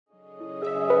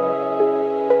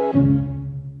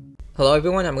Hello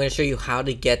everyone, I'm going to show you how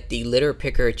to get the litter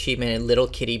picker achievement in Little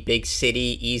Kitty Big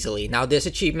City easily. Now this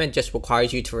achievement just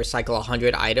requires you to recycle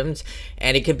 100 items,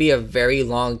 and it can be a very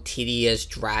long tedious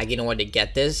drag in order to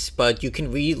get this, but you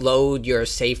can reload your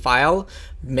save file.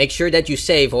 Make sure that you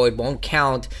save or it won't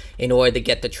count in order to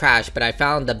get the trash, but I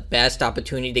found the best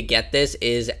opportunity to get this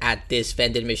is at this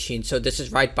vending machine. So this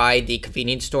is right by the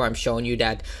convenience store. I'm showing you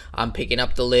that I'm picking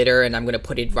up the litter and I'm going to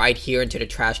put it right here into the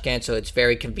trash can, so it's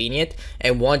very convenient.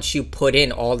 And once you put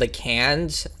in all the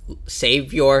cans,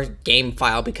 save your game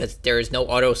file because there is no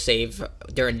auto save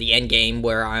during the end game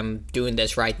where I'm doing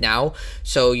this right now.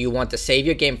 So you want to save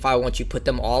your game file once you put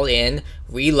them all in,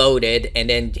 reload it, and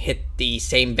then hit the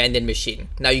same vending machine.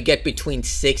 Now you get between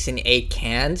 6 and 8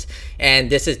 cans, and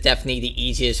this is definitely the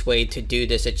easiest way to do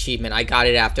this achievement. I got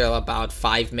it after about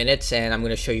 5 minutes, and I'm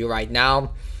going to show you right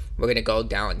now. We're going to go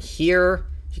down here.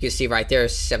 You can see right there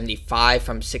 75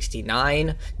 from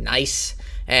 69. Nice.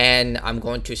 And I'm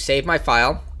going to save my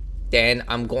file. Then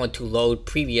I'm going to load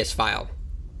previous file.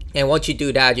 And once you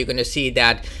do that, you're going to see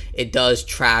that it does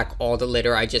track all the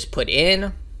litter I just put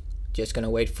in. Just going to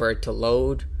wait for it to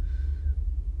load.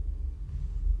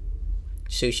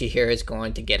 Sushi here is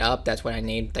going to get up. That's what I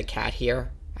named the cat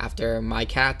here after my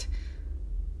cat.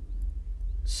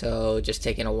 So just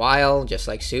taking a while, just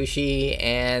like Sushi.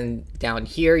 And down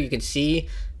here you can see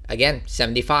again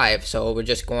 75. So we're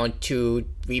just going to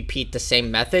repeat the same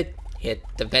method. Hit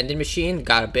the vending machine,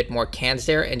 got a bit more cans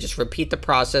there, and just repeat the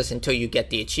process until you get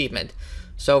the achievement.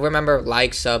 So remember,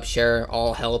 like, sub, share,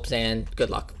 all helps, and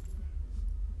good luck.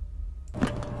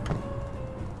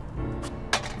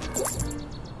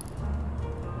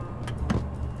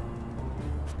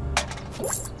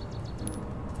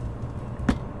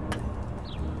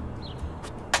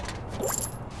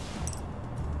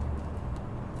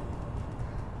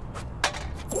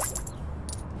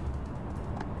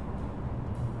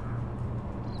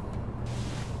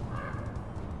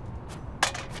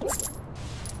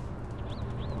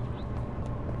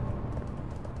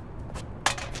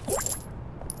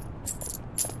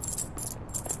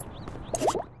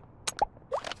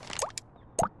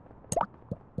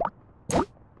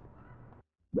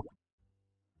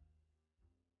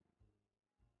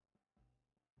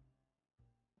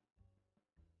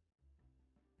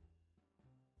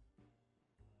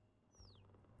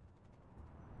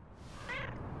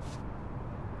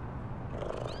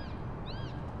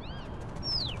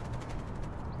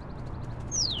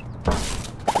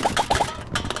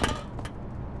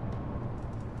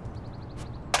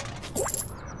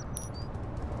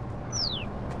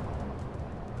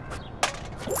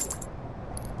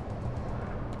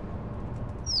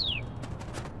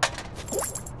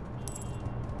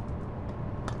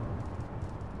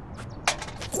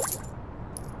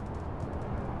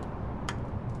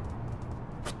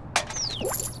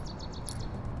 You